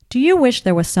Do you wish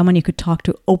there was someone you could talk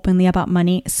to openly about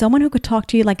money? Someone who could talk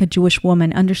to you like a Jewish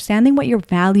woman, understanding what your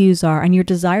values are and your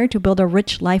desire to build a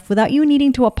rich life without you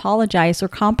needing to apologize or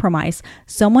compromise?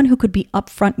 Someone who could be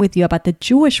upfront with you about the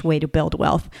Jewish way to build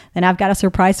wealth? Then I've got a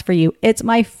surprise for you. It's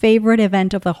my favorite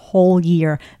event of the whole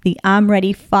year, the I'm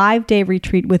Ready 5-day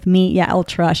retreat with me, Yael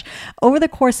Trush. Over the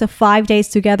course of 5 days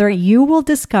together, you will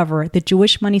discover the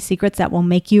Jewish money secrets that will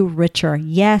make you richer.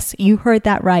 Yes, you heard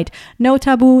that right. No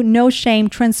taboo, no shame,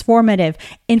 transformative.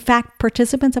 In fact,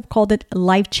 participants have called it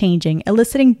life-changing,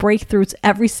 eliciting breakthroughs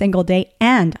every single day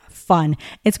and fun.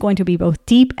 It's going to be both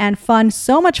deep and fun,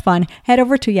 so much fun. Head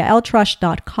over to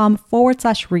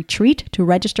yaeltrush.com/retreat to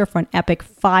register for an epic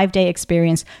 5-day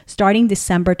experience starting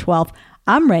December 12th.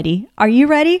 I'm ready. Are you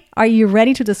ready? Are you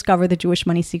ready to discover the Jewish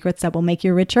money secrets that will make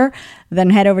you richer? Then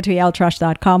head over to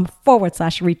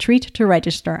yaeltrush.com/retreat to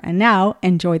register. And now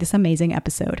enjoy this amazing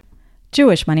episode.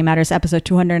 Jewish Money Matters, episode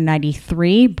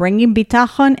 293, bringing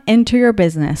bitachon into your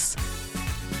business.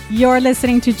 You're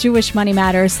listening to Jewish Money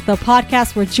Matters, the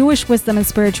podcast where Jewish wisdom and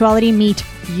spirituality meet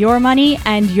your money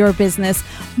and your business.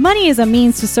 Money is a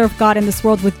means to serve God in this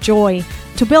world with joy,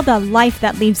 to build a life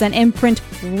that leaves an imprint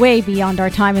way beyond our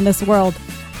time in this world.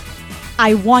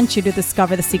 I want you to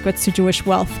discover the secrets to Jewish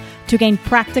wealth, to gain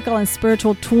practical and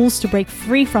spiritual tools to break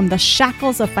free from the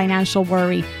shackles of financial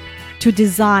worry, to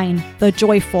design the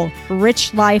joyful,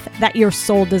 rich life that your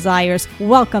soul desires.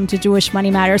 Welcome to Jewish Money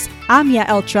Matters. I'm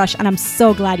Yael Trush, and I'm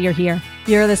so glad you're here.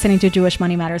 You're listening to Jewish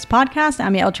Money Matters podcast.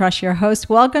 I'm Yael Trush, your host.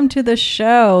 Welcome to the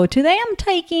show. Today, I'm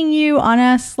taking you on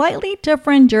a slightly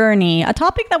different journey, a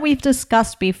topic that we've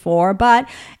discussed before, but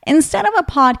instead of a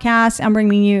podcast, I'm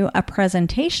bringing you a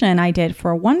presentation I did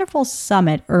for a wonderful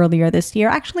summit earlier this year,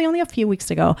 actually only a few weeks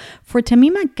ago, for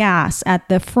Tamima Gass at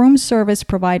the Froom Service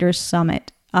Providers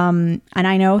Summit. And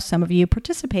I know some of you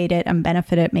participated and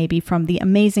benefited maybe from the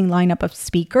amazing lineup of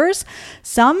speakers.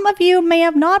 Some of you may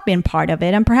have not been part of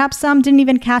it, and perhaps some didn't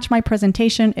even catch my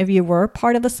presentation if you were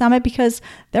part of the summit, because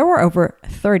there were over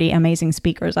 30 amazing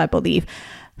speakers, I believe.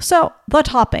 So the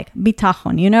topic,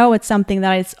 bitachon, it's something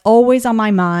that is always on my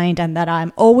mind and that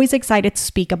I'm always excited to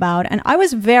speak about. And I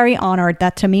was very honored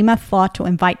that Tamima thought to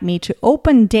invite me to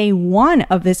open day one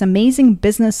of this amazing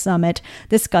business summit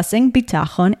discussing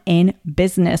bitachon in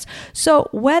business. So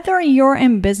whether you're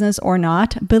in business or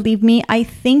not, believe me, I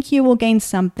think you will gain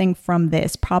something from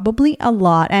this, probably a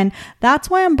lot. And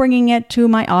that's why I'm bringing it to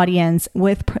my audience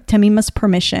with Tamima's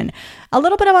permission. A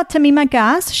little bit about Tamima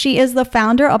Gass. She is the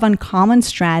founder of Uncommon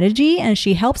Strategy, and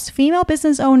she helps female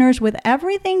business owners with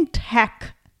everything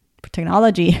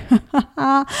technology. And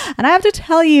I have to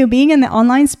tell you, being in the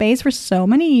online space for so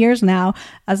many years now,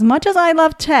 as much as I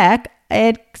love tech,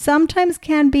 it sometimes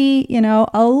can be,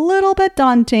 a little bit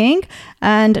daunting,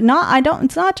 and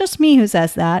it's not just me who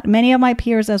says that, many of my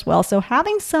peers as well. So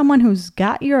having someone who's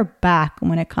got your back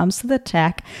when it comes to the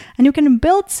tech and who can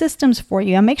build systems for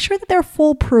you and make sure that they're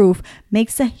foolproof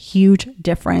makes a huge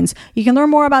difference. You can learn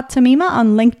more about Tamima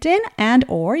on LinkedIn,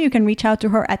 or you can reach out to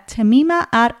her at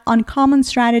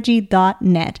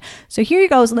tamima@uncommonstrategy.net. So here you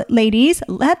go, ladies.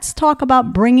 Let's talk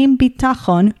about bringing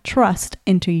bitachon, trust,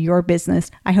 into your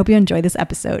business. I hope you enjoy this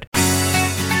episode.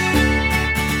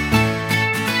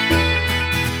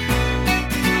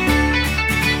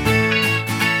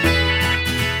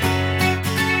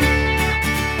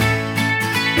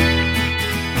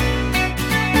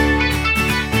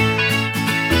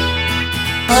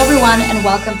 Hello, everyone, and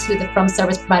welcome to the Froom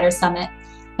Service Provider Summit.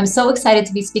 I'm so excited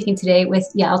to be speaking today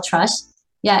with Yael Trush.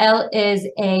 Yael is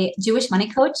a Jewish money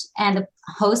coach and the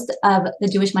host of the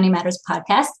Jewish Money Matters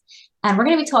podcast. And we're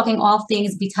going to be talking all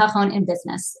things bitachon in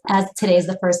business. As today is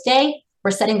the first day,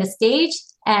 we're setting the stage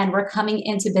and we're coming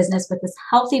into business with this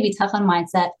healthy bitachon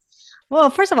mindset. Well,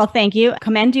 first of all, thank you.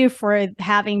 Commend you for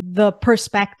having the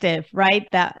perspective, right?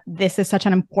 That this is such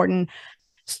an important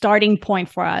starting point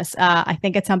for us. I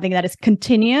think it's something that is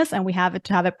continuous and we have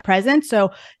to have it present.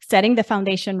 So setting the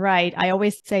foundation right, I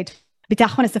always say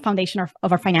bitachon is the foundation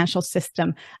of our financial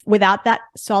system. Without that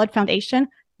solid foundation,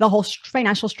 the whole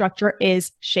financial structure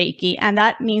is shaky. And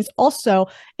that means also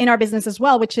in our business as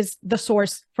well, which is the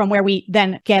source from where we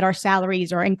then get our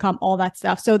salaries or income, all that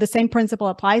stuff. So the same principle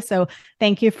applies. So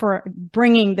thank you for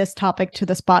bringing this topic to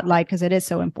the spotlight because it is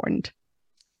so important.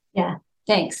 Yeah,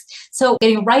 thanks. So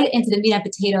getting right into the meat and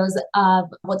potatoes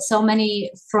of what so many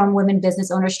Froom women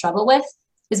business owners struggle with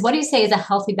is, what do you say is a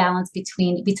healthy balance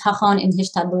between bitachon and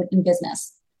hishtadlut in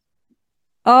business?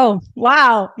 Oh,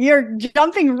 wow. You're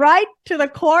jumping right to the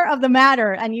core of the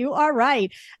matter. And you are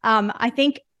right. I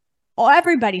think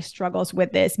everybody struggles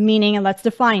with this, meaning, and let's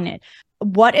define it.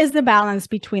 What is the balance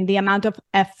between the amount of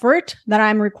effort that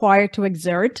I'm required to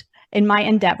exert in my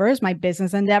endeavors, my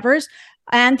business endeavors,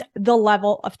 and the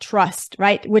level of trust,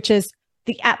 right? Which is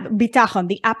the bitachon,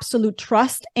 the absolute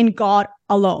trust in God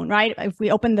alone, right? If we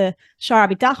open the Shara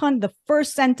Bitachon, the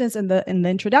first sentence in the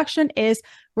introduction is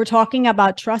we're talking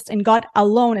about trust in God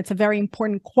alone. It's a very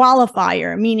important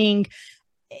qualifier, meaning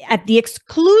at the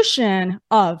exclusion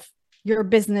of your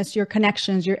business, your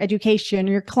connections, your education,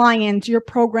 your clients, your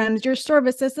programs, your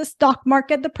services, the stock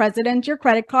market, the president, your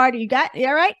credit card, you got,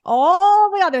 yeah, right?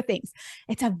 All the other things.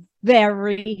 It's a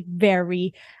very,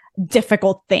 very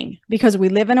difficult thing because we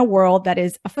live in a world that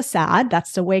is a facade.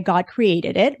 That's the way God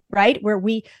created it, right? Where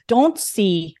we don't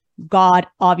see God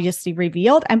obviously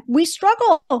revealed, and we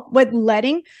struggle with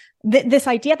letting this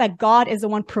idea that God is the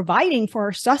one providing for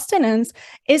our sustenance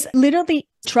is literally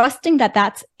trusting that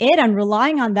that's it, and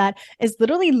relying on that is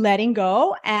literally letting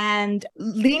go and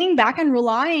leaning back and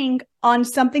relying on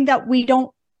something that we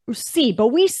don't see, but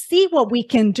we see what we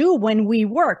can do when we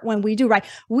work, when we do, right?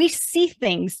 We see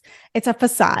things. It's a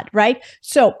facade, right?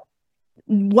 So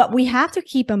what we have to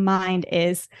keep in mind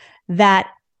is that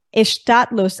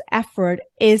Ishtatlus, effort,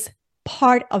 is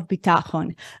part of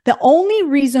bitachon. The only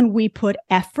reason we put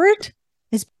effort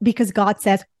is because God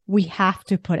says we have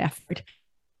to put effort.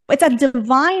 It's a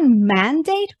divine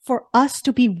mandate for us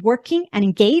to be working and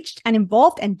engaged and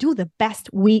involved and do the best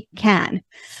we can.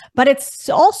 But it's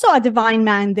also a divine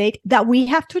mandate that we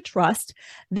have to trust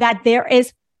that there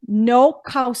is no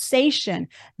causation.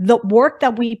 The work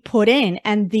that we put in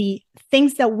and the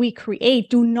things that we create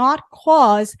do not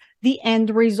cause the end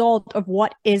result of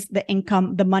what is the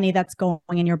income, the money that's going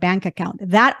in your bank account.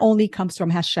 That only comes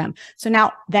from Hashem. So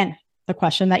now then the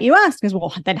question that you ask is,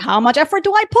 well, then how much effort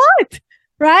do I put?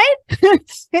 Right?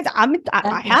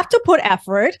 I have to put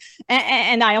effort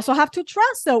and I also have to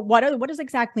trust. So what does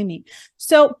exactly mean?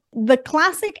 So the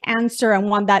classic answer, and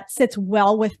one that sits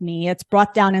well with me, it's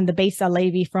brought down in the Beis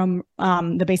HaLevi from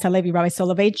the Beis HaLevi, Rabbi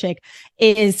Soloveitchik,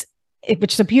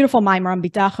 which is a beautiful mimer on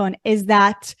bitachon, is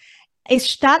that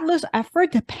Ishtadlus,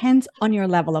 effort, depends on your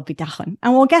level of bitachon.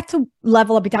 And we'll get to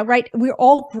level of bitachon, right? We're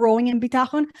all growing in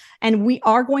bitachon and we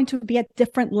are going to be at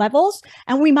different levels,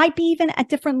 and we might be even at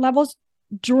different levels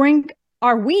during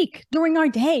our week, during our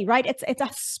day, right? It's a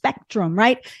spectrum,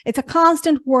 right? It's a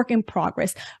constant work in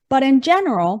progress. But in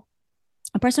general,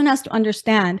 a person has to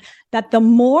understand that the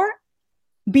more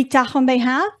bitachon they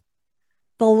have,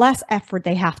 the less effort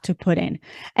they have to put in.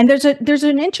 And there's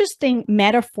an interesting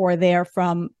metaphor there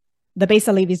from the Beis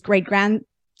HaLevi's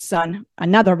great-grandson,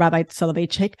 another Rabbi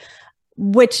Soloveitchik,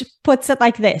 which puts it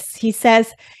like this. He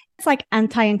says, it's like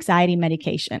anti-anxiety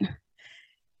medication,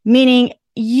 meaning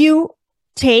you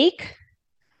take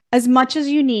as much as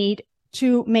you need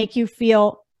to make you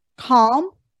feel calm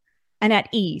and at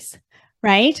ease,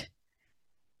 right?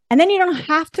 And then you don't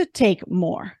have to take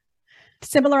more.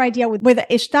 Similar idea with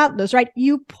Ishtadlus, right?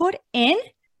 You put in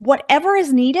whatever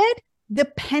is needed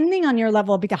depending on your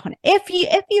level of bitachon. If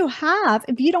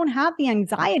you don't have the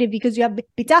anxiety because you have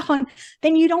bitachon,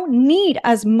 then you don't need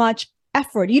as much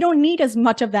effort. You don't need as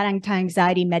much of that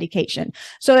anti-anxiety medication.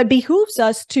 So it behooves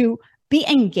us to be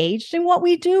engaged in what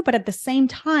we do, but at the same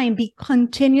time, be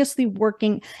continuously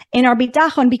working in our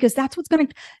bitachon, because that's what's going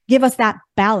to give us that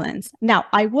balance. Now,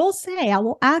 I will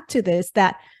add to this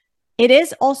that it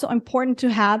is also important to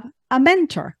have a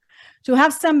mentor, to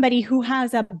have somebody who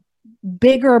has a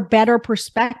bigger, better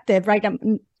perspective, right?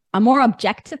 A more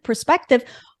objective perspective,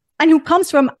 and who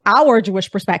comes from our Jewish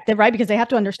perspective, right? Because they have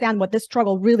to understand what this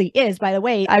struggle really is. By the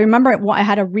way, I remember I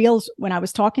had a reels when I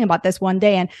was talking about this one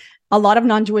day, and a lot of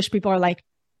non-Jewish people are like,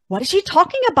 what is she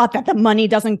talking about? That the money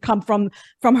doesn't come from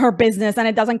her business and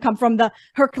it doesn't come from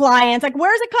her clients. Like,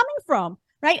 where is it coming from?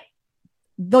 Right?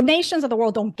 The nations of the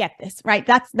world don't get this, right?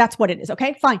 That's what it is.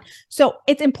 Okay, fine. So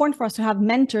it's important for us to have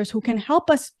mentors who can help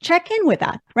us check in with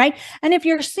that, right? And if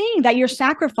you're seeing that you're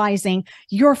sacrificing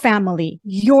your family,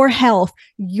 your health,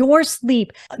 your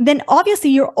sleep, then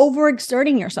obviously you're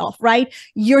overexerting yourself, right?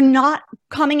 You're not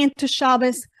coming into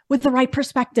Shabbos with the right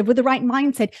perspective, with the right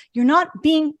mindset. You're not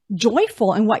being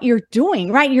joyful in what you're doing,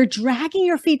 right? You're dragging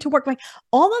your feet to work. Like,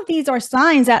 all of these are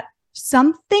signs that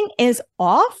something is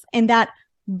off in that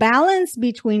balance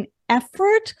between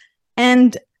effort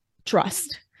and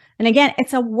trust. And again,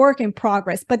 it's a work in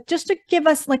progress, but just to give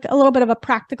us like a little bit of a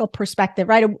practical perspective,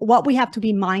 right? Of what we have to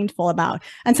be mindful about.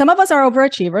 And some of us are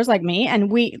overachievers like me,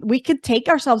 and we could take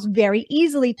ourselves very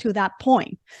easily to that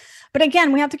point. But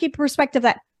again, we have to keep perspective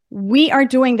that we are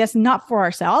doing this not for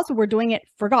ourselves. We're doing it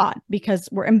for God, because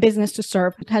we're in business to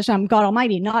serve Hashem, God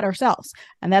Almighty, not ourselves.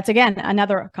 And that's, again,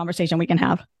 another conversation we can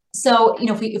have. So,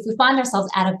 if we find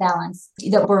ourselves out of balance,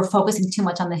 that we're focusing too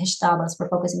much on the hishtabas, we're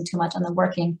focusing too much on the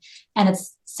working, and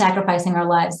it's sacrificing our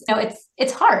lives.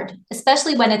 It's hard,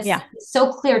 especially when it's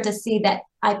so clear to see that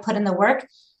I put in the work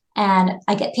and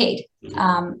I get paid.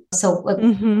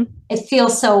 It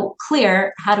feels so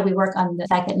clear. How do we work on the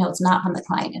fact that no, it's not from the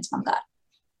client, it's from God?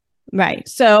 Right.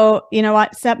 So, you know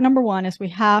what? Step number one is we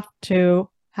have to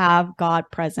have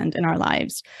God present in our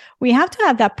lives. We have to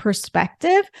have that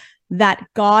perspective that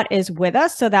God is with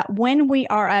us, so that when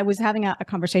I was having a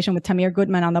conversation with Tamir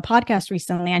Goodman on the podcast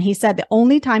recently, and he said the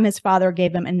only time his father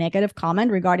gave him a negative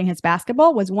comment regarding his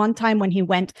basketball was one time when he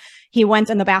went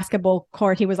in the basketball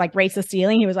court. He was like raised the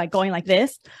ceiling. He was like going like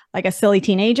this, like a silly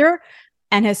teenager.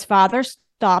 And his father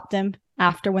stopped him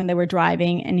after when they were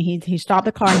driving, and he stopped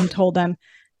the car and he told them,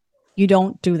 you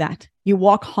don't do that. You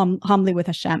walk humbly with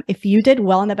Hashem. If you did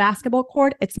well in the basketball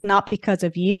court, it's not because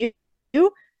of you.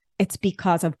 It's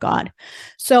because of God.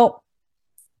 So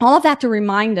all of that to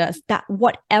remind us that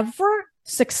whatever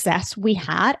success we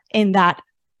had in that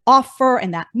offer, in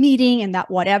that meeting, in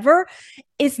that whatever,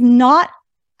 is not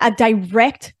a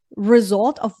direct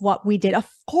result of what we did. Of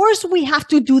course, we have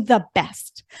to do the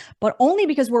best, but only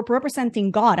because we're representing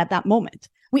God at that moment.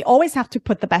 We always have to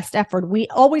put the best effort. We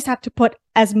always have to put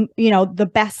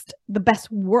the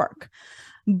best work,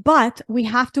 but we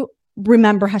have to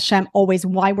remember Hashem always,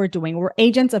 why we're doing. We're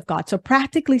agents of God. So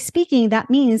practically speaking, that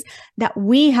means that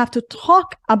we have to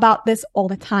talk about this all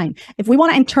the time. If we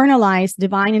want to internalize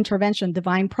divine intervention,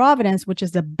 divine providence, which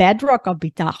is the bedrock of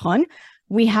bitachon,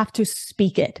 we have to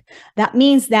speak it. That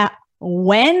means that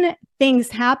when things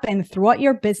happen throughout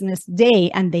your business day,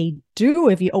 and they do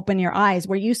if you open your eyes,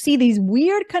 where you see these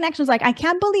weird connections, like, I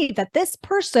can't believe that this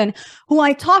person who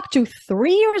I talked to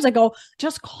 3 years ago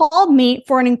just called me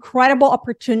for an incredible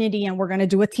opportunity, and we're going to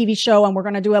do a TV show, and we're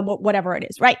going to do whatever it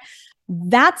is, right?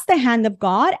 That's the hand of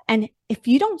God. And if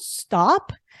you don't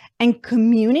stop and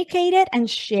communicate it and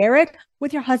share it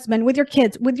with your husband, with your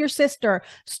kids, with your sister,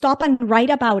 stop and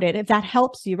write about it if that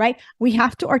helps you, right? We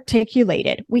have to articulate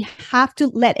it. We have to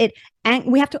let it, and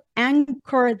we have to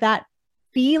anchor that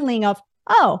feeling of,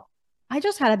 oh, I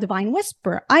just had a divine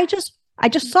whisper. I just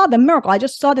saw the miracle. I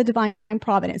just saw the divine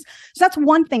providence. So that's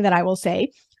one thing that I will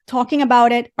say. Talking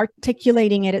about it,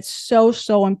 articulating it, it's so,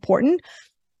 so important.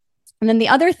 And then the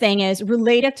other thing is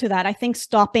related to that, I think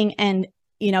stopping and,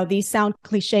 these sound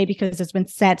cliche because it's been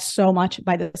said so much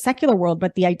by the secular world,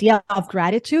 but the idea of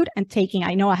gratitude and taking,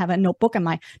 I know I have a notebook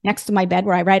next to my bed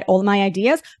where I write all my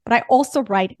ideas, but I also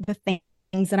write the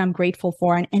things that I'm grateful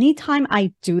for. And anytime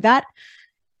I do that,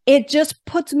 it just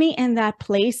puts me in that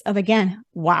place of, again,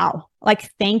 wow,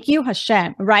 like, thank you,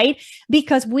 Hashem, right?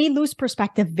 Because we lose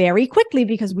perspective very quickly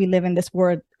because we live in this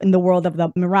world, in the world of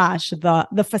the mirage,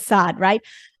 the facade, right?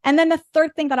 And then the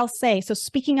third thing that I'll say, so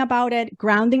speaking about it,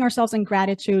 grounding ourselves in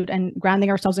gratitude and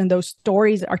grounding ourselves in those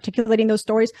stories, articulating those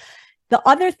stories. The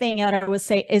other thing that I would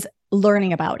say is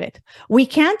learning about it. We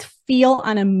can't feel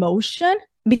an emotion.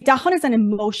 Bitachon is an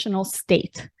emotional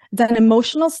state. It's an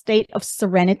emotional state of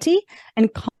serenity and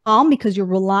calm because you're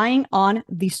relying on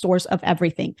the source of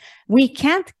everything. We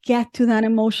can't get to that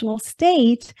emotional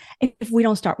state if we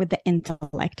don't start with the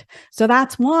intellect. So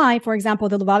that's why, for example,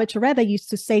 the Lubavitcher Rebbe used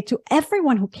to say to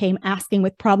everyone who came asking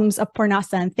with problems of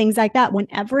parnasa and things like that,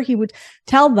 whenever he would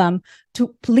tell them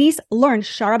to please learn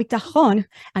Shara Bitachon,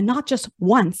 and not just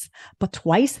once, but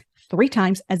twice, 3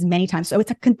 times, as many times. So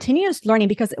it's a continuous learning,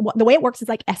 because the way it works is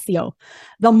like SEO.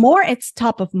 The more it's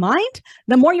top of mind,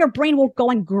 the more your brain will go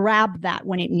and grab that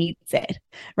when it needs it,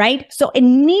 right? So it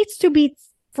needs to be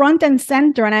front and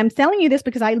center. And I'm telling you this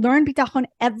because I learn bitachon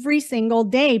every single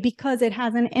day, because it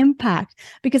has an impact,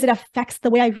 because it affects the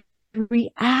way I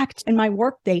react in my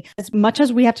workday. As much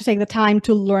as we have to take the time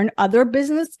to learn other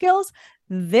business skills,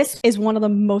 this is one of the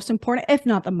most important, if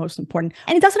not the most important.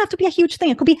 And it doesn't have to be a huge thing.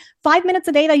 It could be 5 minutes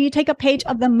a day that you take a page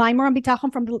of the Maimor on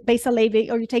Bitachon from Beis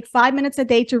Halevi, or you take 5 minutes a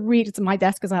day to read. It's on my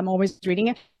desk because I'm always reading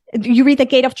it. You read The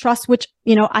Gate of Trust, which,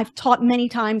 I've taught many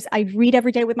times. I read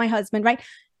every day with my husband, right?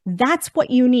 That's what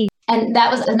you need. And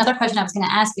that was another question I was going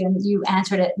to ask you, and you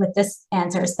answered it with this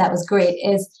answer. So that was great.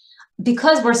 Is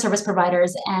because we're service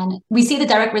providers and we see the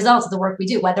direct results of the work we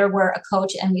do, whether we're a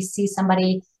coach and we see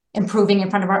somebody improving in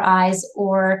front of our eyes,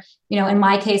 or, in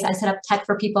my case, I set up tech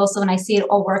for people. So when I see it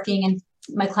all working and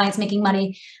my clients making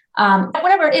money,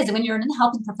 whatever it is, when you're in the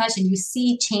helping profession, you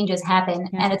see changes happen.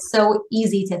 Yeah. And it's so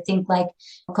easy to think like,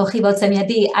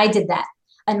 I did that.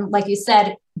 And like you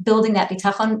said, building that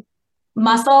bitachon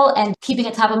muscle and keeping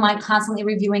it top of mind, constantly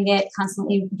reviewing it,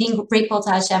 constantly being grateful to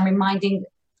Hashem, reminding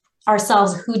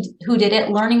ourselves who did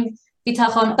it, learning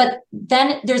bitachon. But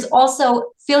then there's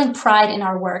also feeling pride in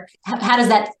our work. How does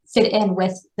that fit in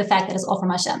with the fact that it's all from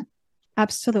Hashem?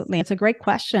 Absolutely. It's a great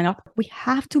question. We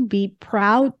have to be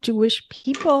proud Jewish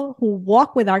people who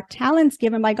walk with our talents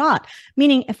given by God.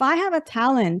 Meaning, if I have a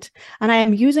talent and I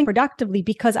am using productively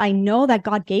because I know that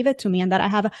God gave it to me and that I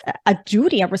have a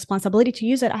duty, a responsibility to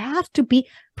use it, I have to be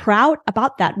proud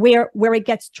about that. Where it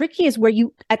gets tricky is where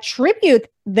you attribute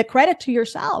the credit to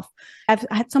yourself. I've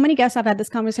had so many guests I've had this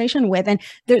conversation with, and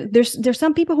there's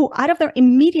some people who out of their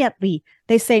immediately,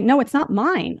 they say, no, it's not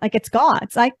mine. Like, it's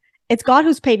God's. Like, it's God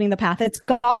who's paving the path. It's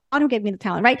God who gave me the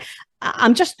talent, right?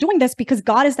 I'm just doing this because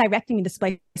God is directing me this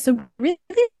way. So really,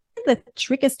 the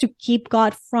trick is to keep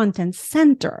God front and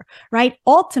center, right?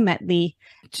 Ultimately,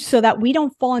 so that we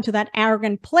don't fall into that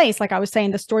arrogant place. Like I was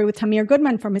saying, the story with Tamir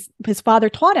Goodman from his father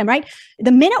taught him, right?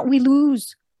 The minute we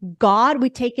lose God, we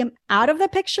take him out of the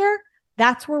picture,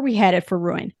 that's where we headed for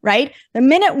ruin, right? The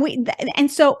minute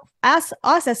and so us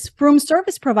as frum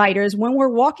service providers, when we're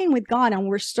walking with God and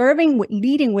we're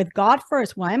leading with God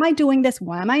first, why am I doing this?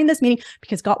 Why am I in this meeting?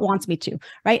 Because God wants me to,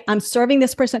 right? I'm serving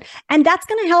this person. And that's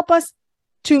going to help us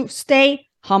to stay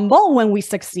humble when we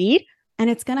succeed. And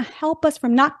it's going to help us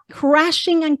from not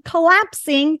crashing and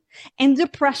collapsing in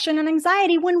depression and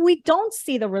anxiety when we don't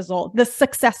see the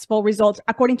successful results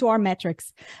according to our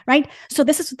metrics, right? So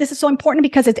this is so important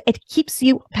because it keeps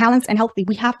you balanced and healthy.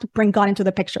 We have to bring God into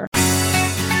the picture.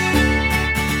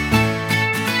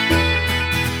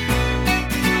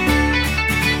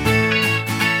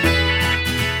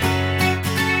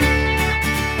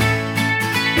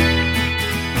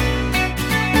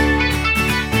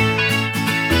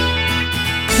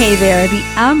 Hey there, the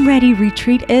I'm Ready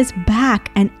retreat is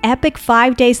back, an epic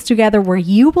 5 days together where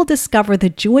you will discover the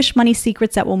Jewish money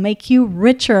secrets that will make you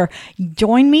richer.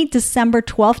 Join me December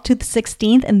 12th to the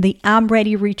 16th in the I'm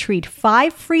Ready retreat.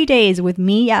 5 free days with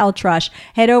me, Yael Trush.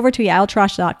 Head over to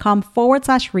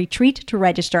yaeltrush.com/retreat to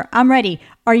register. I'm ready.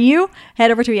 Are you? Head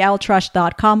over to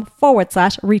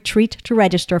yaeltrush.com/retreat to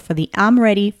register for the I'm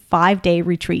Ready 5-day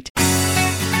retreat.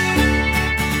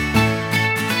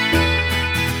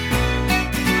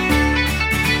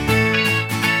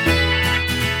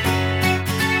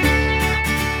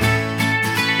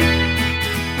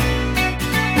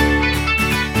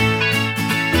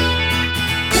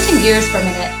 Gears for a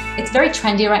minute. It's very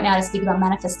trendy right now to speak about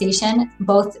manifestation,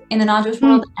 both in the non-Jewish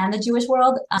world and the Jewish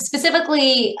world.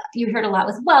 Specifically, you heard a lot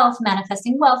with wealth,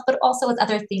 manifesting wealth, but also with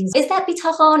other things. Is that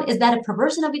bitachon? Is that a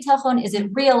perversion of bitachon? Is it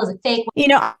real? Is it fake? You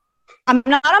know, I'm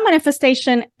not a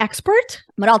manifestation expert,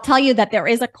 but I'll tell you that there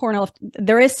is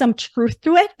some truth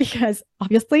to it because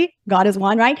obviously God is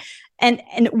one, right? And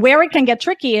where it can get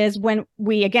tricky is when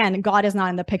God is not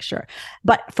in the picture.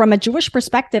 But from a Jewish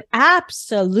perspective,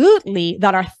 absolutely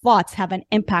that our thoughts have an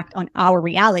impact on our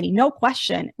reality. No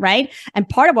question, right? And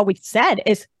part of what we said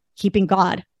is keeping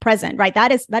God present, right?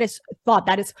 That is thought.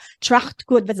 That is tracht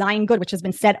gut, sein good, which has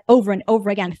been said over and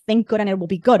over again. Think good and it will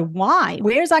be good. Why?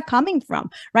 Where's that coming from,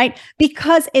 right?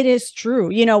 Because it is true.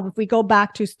 You know, if we go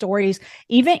back to stories,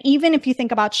 even if you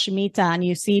think about Shemitah and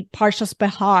you see Parshas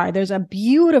Behar, there's a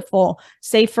beautiful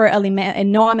Sefer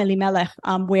Noam Elimelech,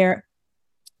 where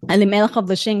Elimelech of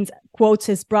Lishing quotes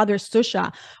his brother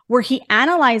Susha, where he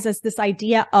analyzes this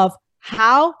idea of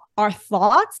how our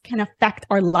thoughts can affect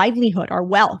our livelihood, our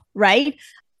wealth, right?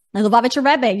 And Lubavitcher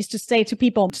Rebbe used to say to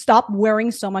people, stop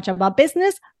worrying so much about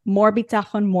business, more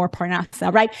bitachon, more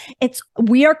parnasa, right?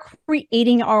 We are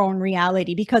creating our own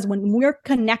reality because when we're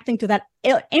connecting to that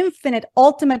infinite,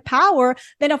 ultimate power,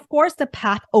 then of course the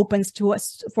path opens to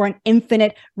us for an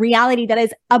infinite reality that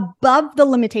is above the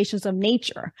limitations of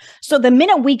nature. So the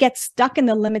minute we get stuck in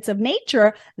the limits of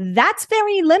nature, that's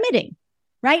very limiting.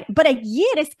 Right? But a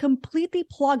yid is completely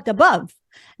plugged above,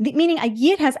 meaning a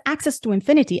yid has access to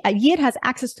infinity. A yid has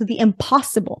access to the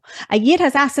impossible. A yid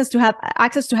has access to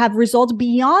have results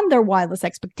beyond their wildest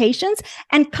expectations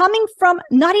and coming from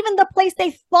not even the place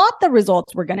they thought the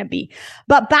results were going to be.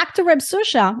 But back to Reb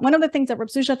Susha, one of the things that Reb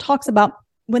Susha talks about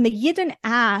when the Yidden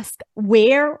ask,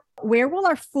 where will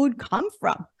our food come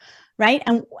from? Right?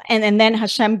 And then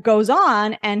Hashem goes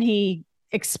on and he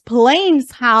explains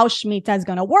how Shemitah is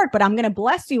going to work, but I'm going to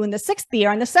bless you in the 6th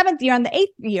year, and the 7th year, and the 8th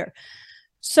year.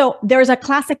 So there's a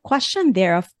classic question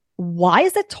there of why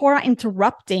is the Torah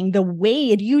interrupting the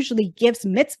way it usually gives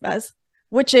mitzvahs,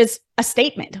 which is a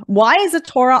statement? Why is the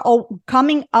Torah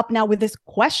coming up now with this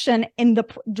question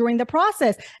during the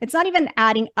process? It's not even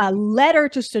adding a letter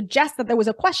to suggest that there was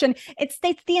a question. It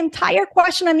states the entire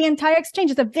question and the entire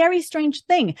exchange. It's a very strange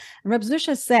thing. And Reb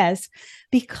Zusha says,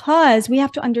 because we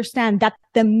have to understand that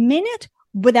the minute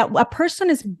that a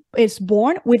person is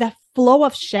born with a flow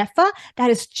of shefa, that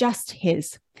is just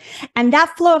his. And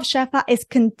that flow of shefa is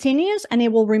continuous and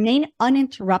it will remain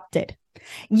uninterrupted.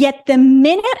 Yet the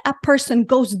minute a person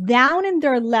goes down in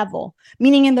their level,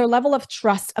 meaning in their level of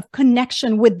trust, of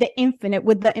connection with the infinite,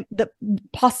 with the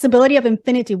possibility of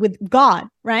infinity, with God,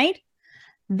 right?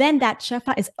 Then that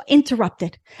shefa is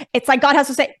interrupted. It's like God has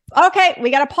to say, okay,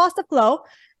 we got to pause the flow.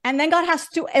 And then God has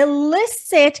to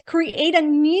create a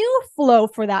new flow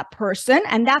for that person.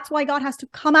 And that's why God has to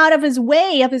come out of his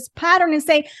way, of his pattern, and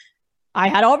say, I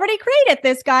had already created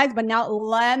this, guys, but now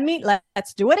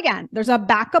let's do it again. There's a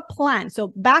backup plan.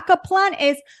 So backup plan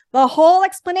is the whole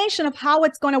explanation of how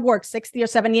it's going to work 60 or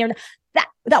 70 years.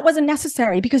 That wasn't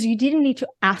necessary because you didn't need to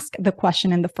ask the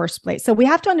question in the first place. So we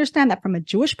have to understand that from a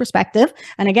Jewish perspective.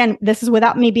 And again, this is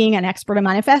without me being an expert in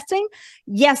manifesting.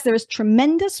 Yes, there is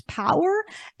tremendous power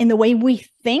in the way we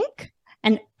think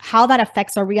and how that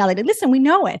affects our reality. Listen, we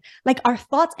know it. Like our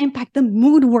thoughts impact the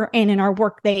mood we're in our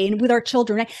workday and with our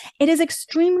children. Right? It is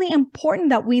extremely important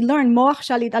that we learn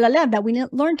that we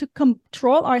learn to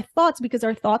control our thoughts, because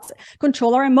our thoughts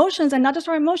control our emotions, and not just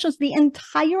our emotions, the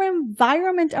entire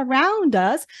environment around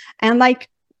us. And like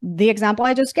the example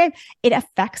I just gave, it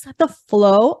affects the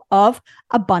flow of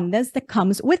abundance that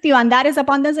comes with you. And that is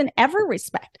abundance in every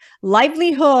respect.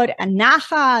 Livelihood and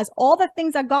nachas, all the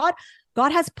things that God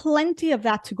has plenty of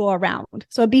that to go around.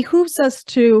 So it behooves us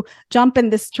to jump in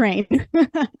this train.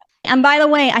 And by the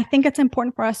way, I think it's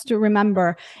important for us to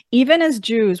remember, even as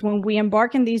Jews, when we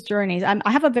embark in these journeys,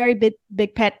 I have a very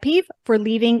big pet peeve for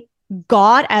leaving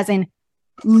God, as in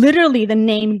literally the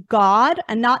name God,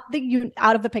 and not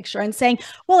out of the picture, and saying,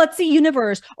 well, it's the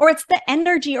universe, or it's the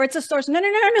energy, or it's a source. No.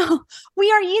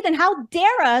 We are Yidden. How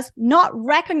dare us not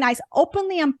recognize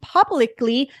openly and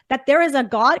publicly that there is a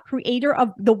God, creator of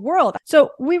the world. So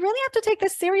we really have to take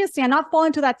this seriously and not fall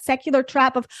into that secular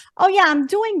trap of, oh yeah, I'm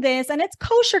doing this and it's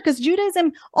kosher because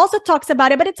Judaism also talks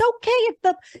about it, but it's okay if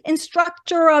the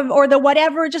instructor or the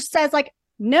whatever just says like,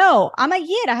 no, I'm a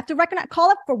Yid. I have to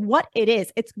call it for what it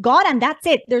is. It's God, and that's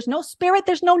it. There's no spirit,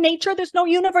 there's no nature, there's no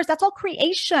universe. That's all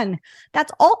creation.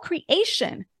 That's all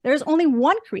creation. There's only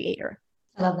one creator.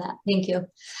 I love that. Thank you.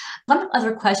 One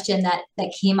other question that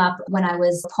came up when I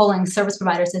was polling service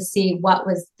providers to see what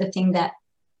was the thing that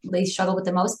they struggle with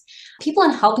the most. People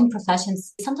in helping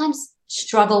professions sometimes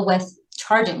struggle with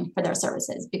charging for their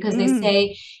services because they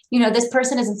say, this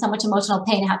person is in so much emotional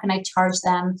pain. How can I charge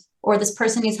them? Or this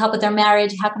person needs help with their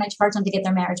marriage. How can I charge them to get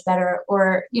their marriage better?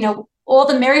 Or, all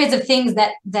the myriads of things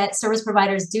that service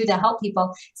providers do to help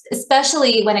people,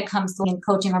 especially when it comes to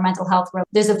coaching or mental health, where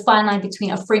there's a fine line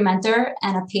between a free mentor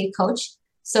and a paid coach.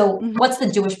 So what's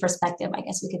the Jewish perspective, I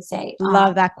guess we could say?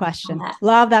 Love that question.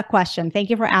 Love that question. Thank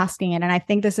you for asking it. And I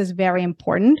think this is very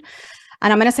important.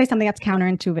 And I'm going to say something that's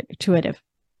counterintuitive.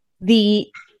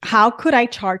 How could I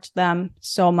charge them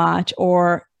so much?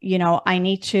 Or, I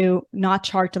need to not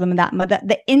charge them that much.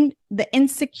 The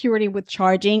insecurity with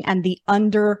charging and the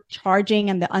undercharging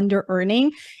and the under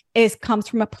earning comes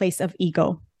from a place of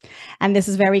ego. And this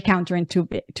is very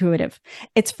counterintuitive.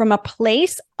 It's from a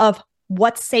place of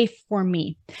what's safe for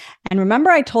me. And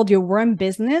remember, I told you we're in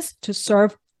business to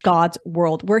serve God's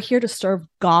world. We're here to serve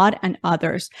God and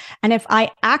others. And if I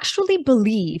actually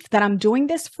believe that I'm doing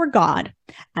this for God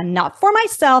and not for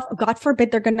myself, God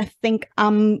forbid they're going to think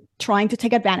I'm trying to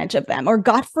take advantage of them, or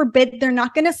God forbid they're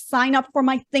not going to sign up for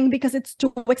my thing because it's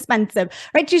too expensive,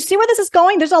 right? Do you see where this is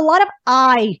going? There's a lot of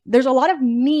there's a lot of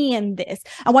me in this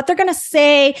and what they're going to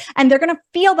say, and they're going to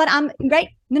feel that I'm right.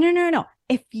 No.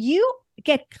 If you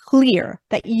get clear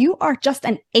that you are just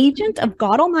an agent of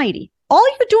God Almighty, all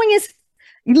you're doing is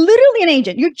literally an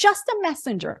agent. You're just a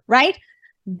messenger, right?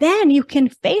 Then you can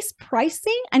face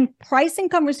pricing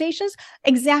conversations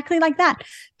exactly like that.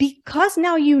 Because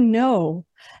now you know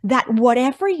that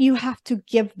whatever you have to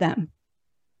give them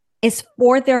is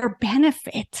for their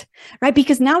benefit, right?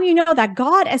 Because now you know that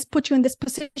God has put you in this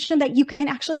position that you can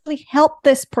actually help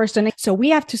this person. So we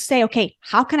have to say, okay,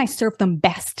 how can I serve them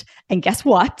best? And guess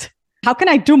what? How can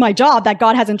I do my job that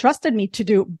God has entrusted me to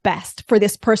do best for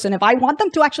this person? If I want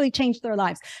them to actually change their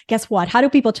lives, guess what? How do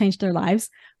people change their lives?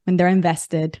 When they're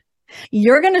invested.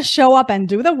 You're going to show up and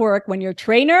do the work when your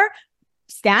trainer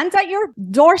stands at your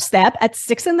doorstep at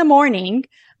 6 a.m,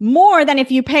 more than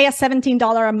if you pay a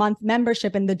 $17 a month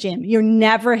membership in the gym. You're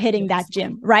never hitting that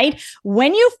gym, right?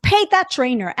 When you've paid that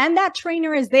trainer and that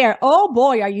trainer is there, oh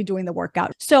boy, are you doing the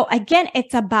workout. So again,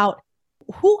 it's about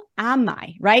who am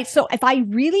I, right? So if I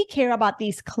really care about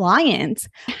these clients,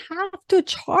 I have to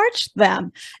charge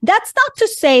them. That's not to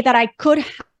say that I could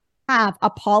have a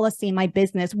policy in my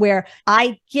business where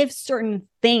I give certain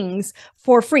things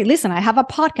for free. Listen, I have a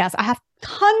podcast. I have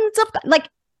tons of,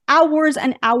 hours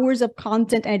and hours of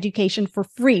content and education for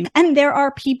free. And there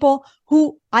are people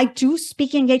who I do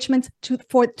speaking engagements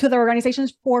to their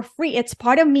organizations for free. It's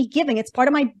part of me giving. It's part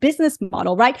of my business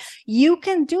model, right? You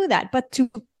can do that, but to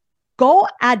go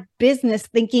at business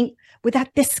thinking with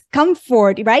that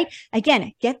discomfort, right?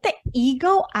 Again, get the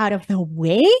ego out of the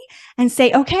way and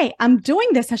say, okay, I'm doing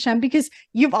this, Hashem, because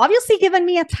you've obviously given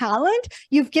me a talent.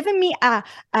 You've given me a,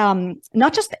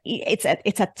 not just,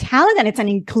 it's a talent and it's an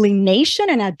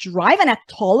inclination and a drive and a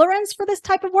tolerance for this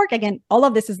type of work. Again, all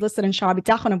of this is listed in Sha'ar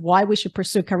HaBitachon of why we should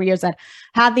pursue careers that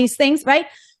have these things, right?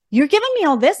 You're giving me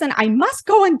all this and I must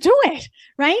go and do it,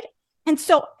 right? And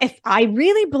so if I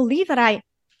really believe that I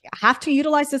have to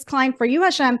utilize this client for you,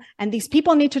 Hashem, and these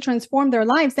people need to transform their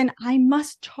lives, then I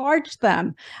must charge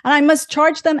them. And I must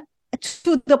charge them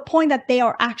to the point that they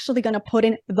are actually going to put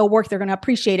in the work. They're going to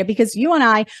appreciate it, because you and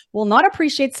I will not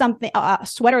appreciate something, a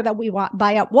sweater that we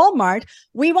buy at Walmart.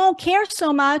 We won't care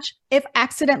so much if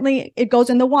accidentally it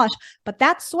goes in the wash. But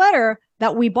that sweater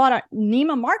that we bought at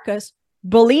Neiman Marcus,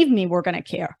 believe me, we're going to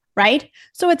care, right?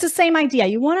 So it's the same idea.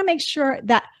 You want to make sure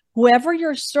that whoever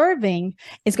you're serving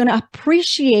is going to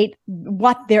appreciate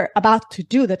what they're about to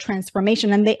do, the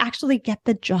transformation, and they actually get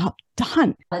the job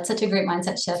done. That's such a great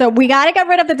mindset shift. So we got to get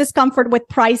rid of the discomfort with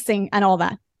pricing and all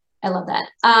that. I love that.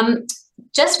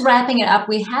 Just wrapping it up,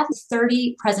 we have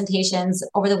 30 presentations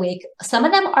over the week. Some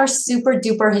of them are super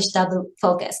duper Hishtadlut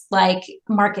focused, like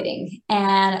marketing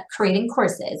and creating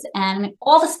courses and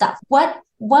all the stuff.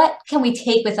 What can we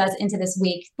take with us into this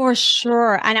week? For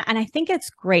sure. And I think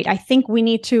it's great. I think we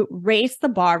need to raise the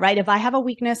bar, right? If I have a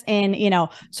weakness in,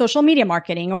 social media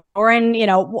marketing or in,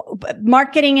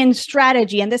 marketing and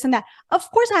strategy and this and that, of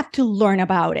course I have to learn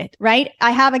about it, right? I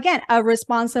have, again, a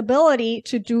responsibility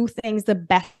to do things the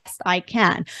best I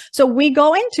can. So we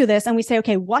go into this and we say,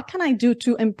 okay, what can I do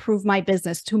to improve my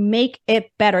business, to make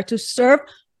it better, to serve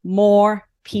more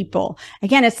people?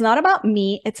 Again, it's not about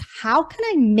me. It's how can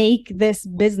I make this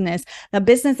business the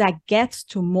business that gets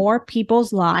to more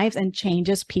people's lives and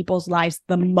changes people's lives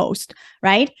the most,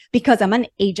 right? Because I'm an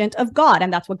agent of God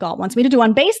and that's what God wants me to do.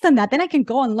 And based on that, then I can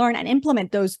go and learn and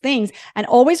implement those things and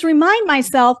always remind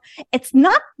myself, it's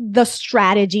not the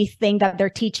strategy thing that they're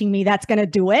teaching me that's going to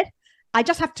do it. I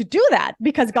just have to do that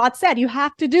because God said you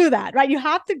have to do that, right? You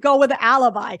have to go with the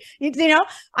alibi.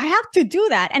 I have to do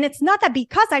that. And it's not that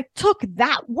because I took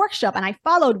that workshop and I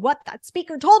followed what that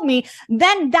speaker told me,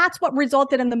 then that's what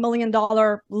resulted in the $1 million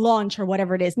launch or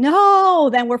whatever it is. No,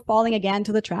 then we're falling again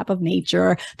to the trap of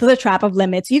nature, to the trap of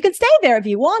limits. You can stay there if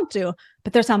you want to,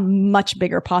 but there's a much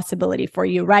bigger possibility for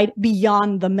you, right?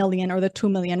 Beyond the 1 million or the 2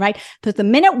 million, right? Because the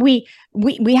minute we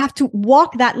have to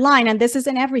walk that line, and this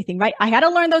isn't everything, right? I had to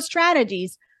learn those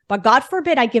strategies, but God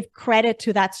forbid I give credit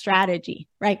to that strategy,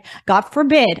 right? God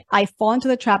forbid I fall into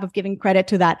the trap of giving credit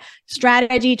to that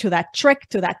strategy, to that trick,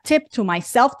 to that tip, to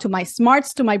myself, to my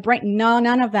smarts, to my brain. No,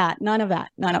 none of that.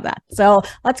 So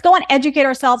let's go and educate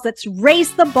ourselves. Let's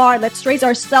raise the bar. Let's raise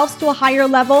ourselves to a higher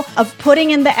level of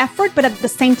putting in the effort, but at the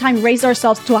same time, raise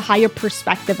ourselves to a higher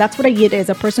perspective. That's what a Yid is,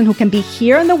 a person who can be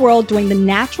here in the world doing the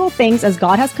natural things as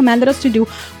God has commanded us to do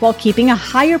while keeping a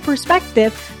higher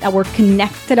perspective that we're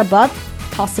connected above.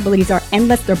 Possibilities are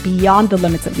endless. They're beyond the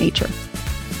limits of nature.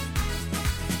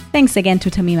 Thanks again to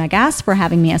Tamima Gass for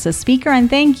having me as a speaker. And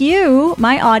thank you,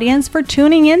 my audience, for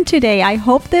tuning in today. I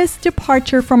hope this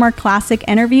departure from our classic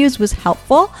interviews was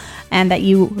helpful and that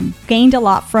you gained a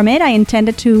lot from it. I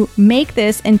intended to make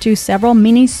this into several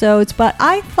mini-sodes, but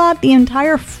I thought the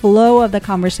entire flow of the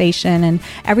conversation and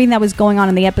everything that was going on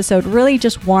in the episode really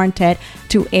just warranted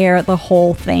to air the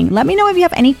whole thing. Let me know if you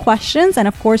have any questions and,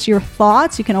 of course, your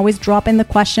thoughts. You can always drop in the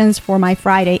questions for my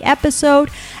Friday episode.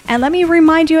 And let me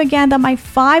remind you again that my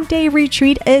 5-day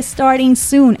retreat is starting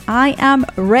soon. I am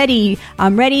ready.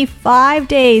 I'm ready 5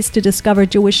 days to discover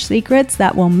Jewish secrets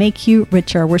that will make you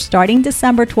richer. We're starting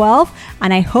December 12th,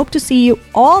 and I hope to see you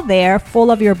all there full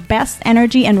of your best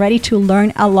energy and ready to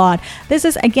learn a lot. This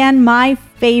is, again, my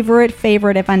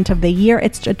favorite event of the year.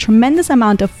 It's a tremendous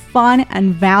amount of fun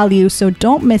and value, so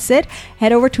don't miss it.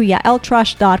 Head over to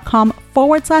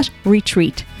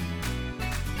yaeltrush.com/retreat.